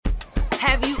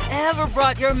Have you ever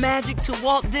brought your magic to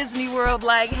Walt Disney World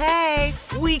like, hey,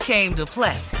 we came to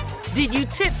play? Did you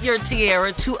tip your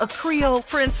tiara to a Creole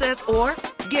princess or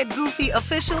get goofy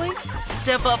officially?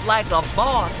 Step up like a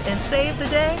boss and save the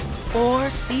day? Or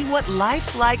see what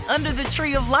life's like under the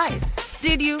tree of life?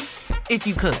 Did you? If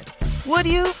you could. Would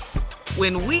you?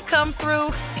 When we come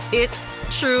through, it's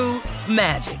true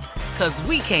magic. 'Cause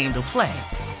we came to play.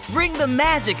 Bring the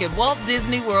magic at Walt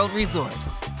Disney World Resort.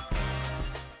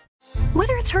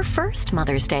 Whether it's her first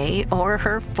Mother's Day or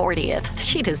her 40th,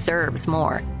 she deserves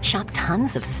more. Shop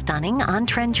tons of stunning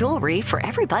on-trend jewelry for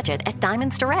every budget at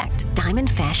Diamonds Direct.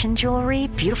 Diamond fashion jewelry,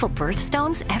 beautiful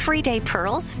birthstones, everyday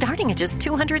pearls starting at just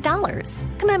 $200.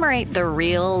 Commemorate the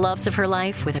real loves of her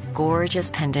life with a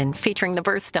gorgeous pendant featuring the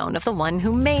birthstone of the one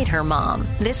who made her mom.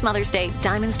 This Mother's Day,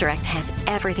 Diamonds Direct has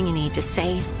everything you need to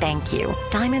say thank you.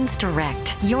 Diamonds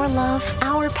Direct. Your love,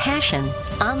 our passion.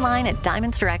 Online at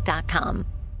diamondsdirect.com.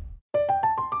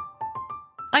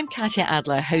 I'm Katya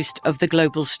Adler, host of The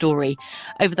Global Story.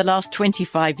 Over the last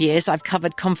 25 years, I've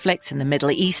covered conflicts in the Middle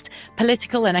East,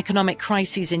 political and economic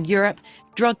crises in Europe,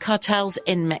 drug cartels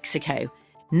in Mexico.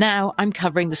 Now I'm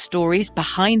covering the stories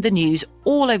behind the news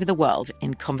all over the world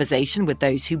in conversation with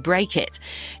those who break it.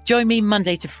 Join me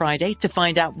Monday to Friday to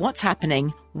find out what's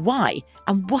happening, why,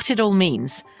 and what it all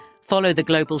means. Follow The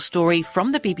Global Story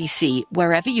from the BBC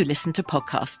wherever you listen to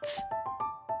podcasts.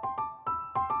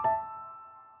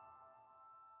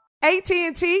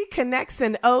 AT&T connects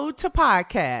an ode to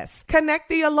podcasts. Connect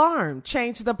the alarm.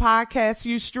 Change the podcast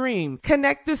you stream.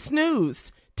 Connect the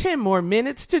snooze. 10 more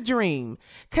minutes to dream.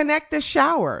 Connect the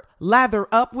shower. Lather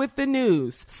up with the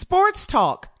news. Sports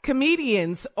talk,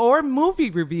 comedians, or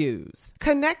movie reviews.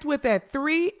 Connect with that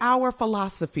 3-hour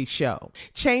philosophy show.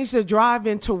 Change the drive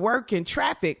into work in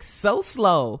traffic so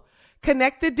slow.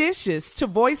 Connect the dishes to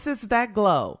voices that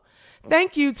glow.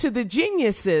 Thank you to the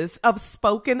geniuses of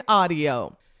spoken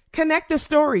audio. Connect the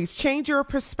stories, change your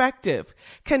perspective.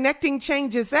 Connecting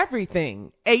changes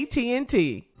everything.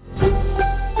 AT&T.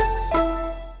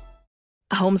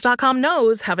 Homes.com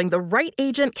knows having the right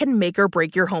agent can make or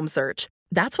break your home search.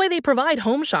 That's why they provide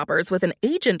home shoppers with an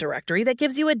agent directory that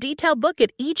gives you a detailed look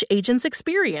at each agent's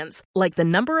experience, like the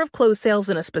number of closed sales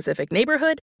in a specific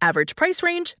neighborhood, average price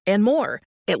range, and more.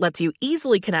 It lets you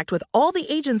easily connect with all the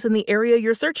agents in the area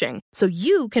you're searching, so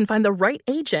you can find the right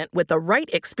agent with the right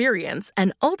experience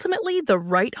and ultimately the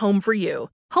right home for you.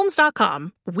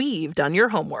 Homes.com. We've done your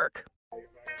homework.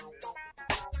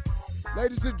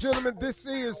 Ladies and gentlemen, this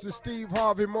is the Steve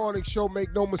Harvey Morning Show.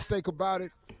 Make no mistake about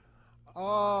it.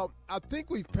 I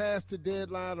think we've passed the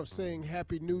deadline of saying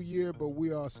Happy New Year, but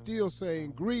we are still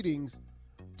saying greetings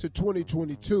to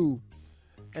 2022.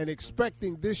 And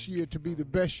expecting this year to be the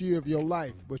best year of your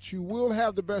life. But you will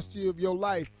have the best year of your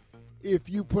life if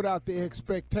you put out the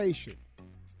expectation.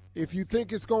 If you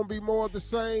think it's going to be more of the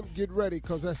same, get ready,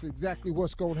 because that's exactly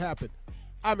what's going to happen.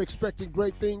 I'm expecting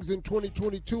great things in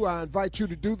 2022. I invite you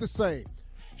to do the same.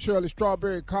 Shirley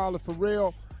Strawberry, Carla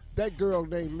Farrell, that girl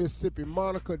named Mississippi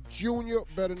Monica Jr.,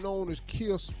 better known as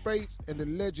Kill Spates, and the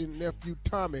legend nephew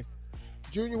Tommy.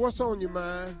 Junior, what's on your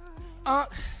mind?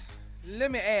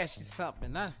 Let me ask you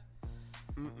something.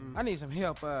 I need some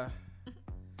help. Let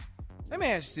me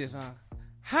ask you this,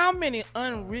 how many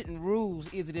unwritten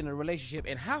rules is it in a relationship,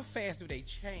 and how fast do they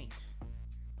change?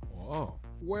 Oh.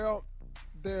 Well,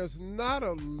 there's some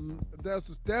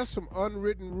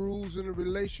unwritten rules in a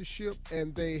relationship,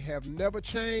 and they have never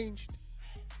changed.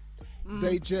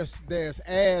 There's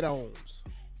add-ons.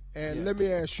 And let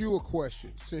me ask you a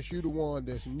question, since you're the one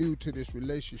that's new to this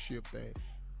relationship thing.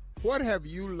 What have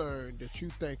you learned that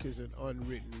you think is an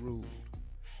unwritten rule?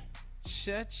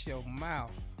 Shut your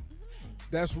mouth.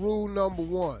 That's rule number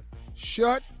 1.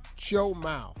 Shut your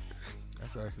mouth.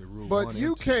 That's actually rule 1. But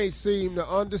you can't seem to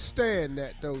understand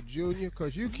that, though, Junior,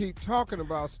 because you keep talking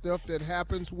about stuff that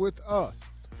happens with us.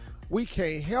 We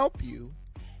can't help you.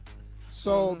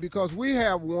 So, because we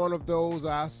have one of those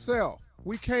ourselves,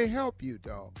 we can't help you,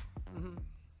 dog.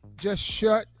 Just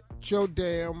shut your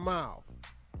damn mouth.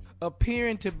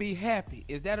 Appearing to be happy,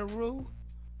 is that a rule?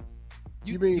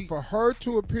 You mean for her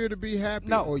to appear to be happy,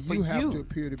 no, or you have to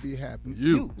appear to be happy?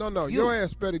 You. No, your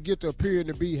ass better get to appearing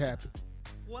to be happy.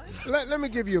 What? Let me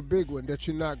give you a big one that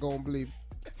you're not going to believe.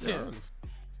 Yeah.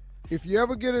 If you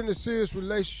ever get in a serious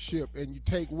relationship and you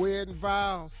take wedding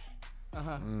vows,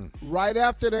 right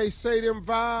after they say them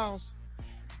vows,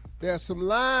 there's some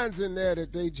lines in there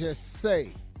that they just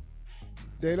say.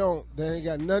 They ain't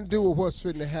got nothing to do with what's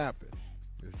fitting to happen.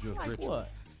 It's just like ritual. What?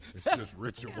 It's just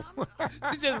ritual.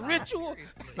 It's just ritual?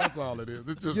 That's all it is.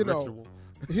 It's just ritual.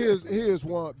 Here's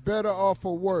one. Better off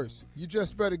or worse. You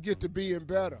just better get to being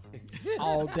better.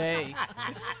 all day.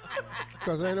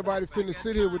 Because ain't nobody finna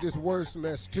sit here with this worst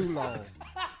mess too long.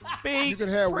 Speak. You can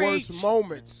have preach. worse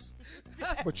moments,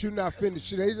 but you're not finna.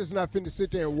 They just not finna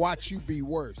sit there and watch you be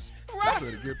worse. I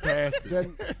better get past it.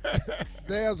 Then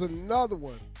there's another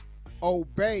one.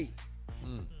 Obey.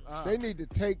 They need to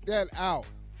take that out.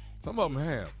 Some of them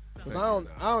have. Cause I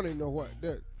don't even know what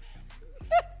that.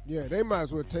 Yeah, they might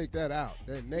as well take that out.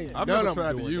 I've None never of them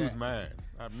tried to doing use that. mine.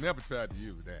 I've never tried to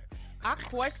use that. I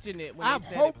questioned it when I've they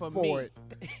said hoped it for for me. it.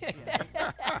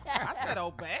 I said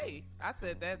obey. I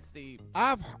said that, Steve.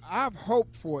 I've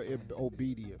hoped for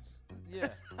obedience. Yeah.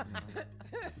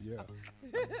 Yeah.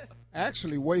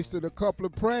 Actually wasted a couple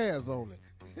of prayers on it.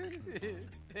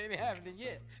 They ain't having it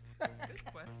yet.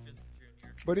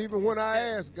 But even when I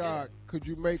asked God, could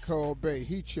you make her obey,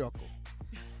 he chuckled.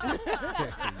 All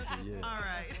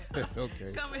right.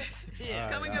 Okay.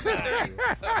 Coming up at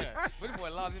 30. This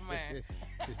boy lost his mind.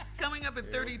 Coming up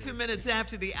at 32 minutes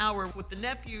after the hour with the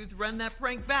nephews. Run that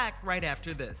prank back right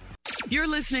after this. You're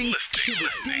listening to the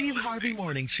Steve Harvey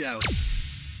Morning Show.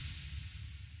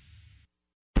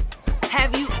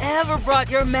 Have you ever brought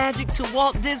your magic to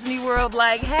Walt Disney World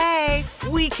like, hey,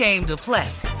 we came to play?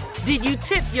 Did you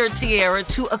tip your tiara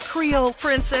to a Creole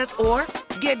princess or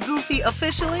get goofy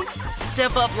officially?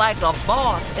 Step up like a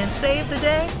boss and save the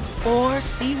day? Or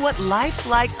see what life's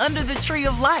like under the tree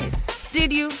of life?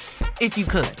 Did you? If you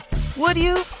could. Would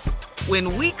you?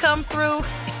 When we come through,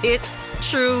 it's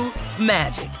true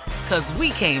magic. 'Cause we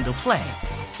came to play.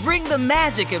 Bring the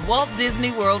magic at Walt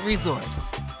Disney World Resort.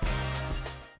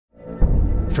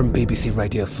 From BBC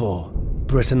Radio 4,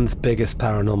 Britain's biggest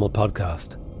paranormal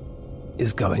podcast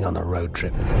is going on a road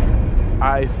trip.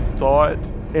 I thought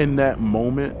in that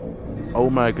moment, oh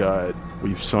my God,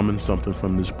 we've summoned something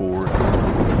from this board.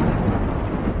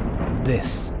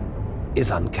 This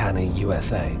is Uncanny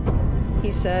USA.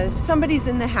 He says, somebody's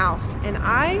in the house, and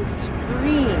I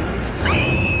screamed.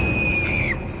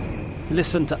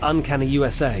 Listen to Uncanny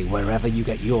USA wherever you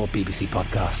get your BBC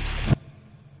podcasts,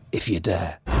 if you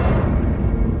dare.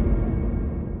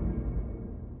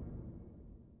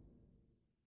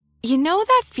 You know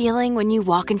that feeling when you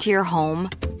walk into your home,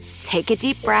 take a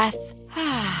deep breath,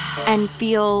 and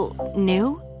feel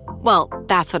new? Well,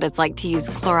 that's what it's like to use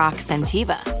Clorox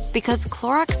Scentiva. Because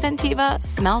Clorox Scentiva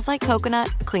smells like coconut,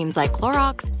 cleans like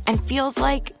Clorox, and feels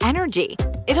like energy.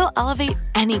 It'll elevate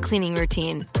any cleaning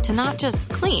routine to not just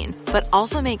clean, but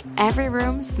also make every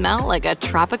room smell like a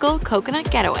tropical coconut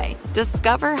getaway.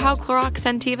 Discover how Clorox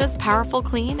Scentiva's powerful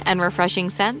clean and refreshing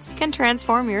scents can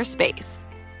transform your space.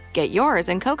 Get yours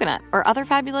in coconut or other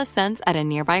fabulous scents at a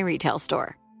nearby retail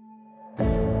store.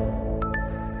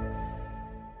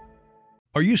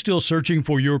 Are you still searching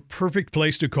for your perfect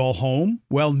place to call home?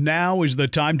 Well, now is the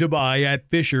time to buy at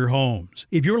Fisher Homes.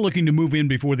 If you're looking to move in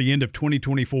before the end of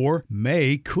 2024,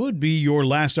 May could be your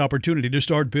last opportunity to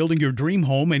start building your dream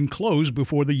home and close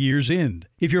before the year's end.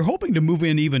 If you're hoping to move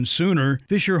in even sooner,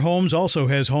 Fisher Homes also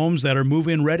has homes that are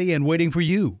move-in ready and waiting for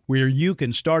you, where you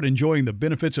can start enjoying the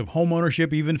benefits of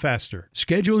homeownership even faster.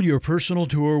 Schedule your personal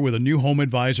tour with a new home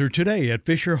advisor today at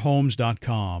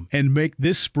FisherHomes.com and make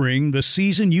this spring the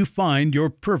season you find your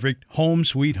perfect home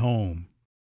sweet home.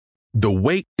 The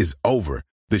wait is over.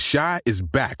 The Chi is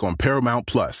back on Paramount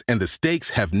Plus, and the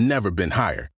stakes have never been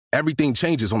higher. Everything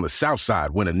changes on the South Side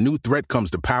when a new threat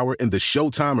comes to power in the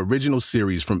Showtime original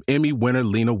series from Emmy winner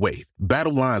Lena Waithe.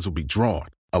 Battle lines will be drawn,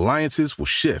 alliances will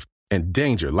shift, and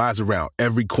danger lies around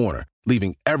every corner,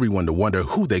 leaving everyone to wonder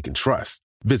who they can trust.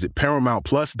 Visit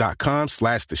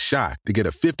ParamountPlus.com/The Chi to get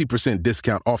a 50%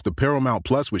 discount off the Paramount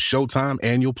Plus with Showtime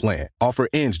annual plan. Offer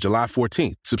ends July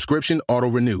 14th. Subscription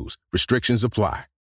auto-renews. Restrictions apply.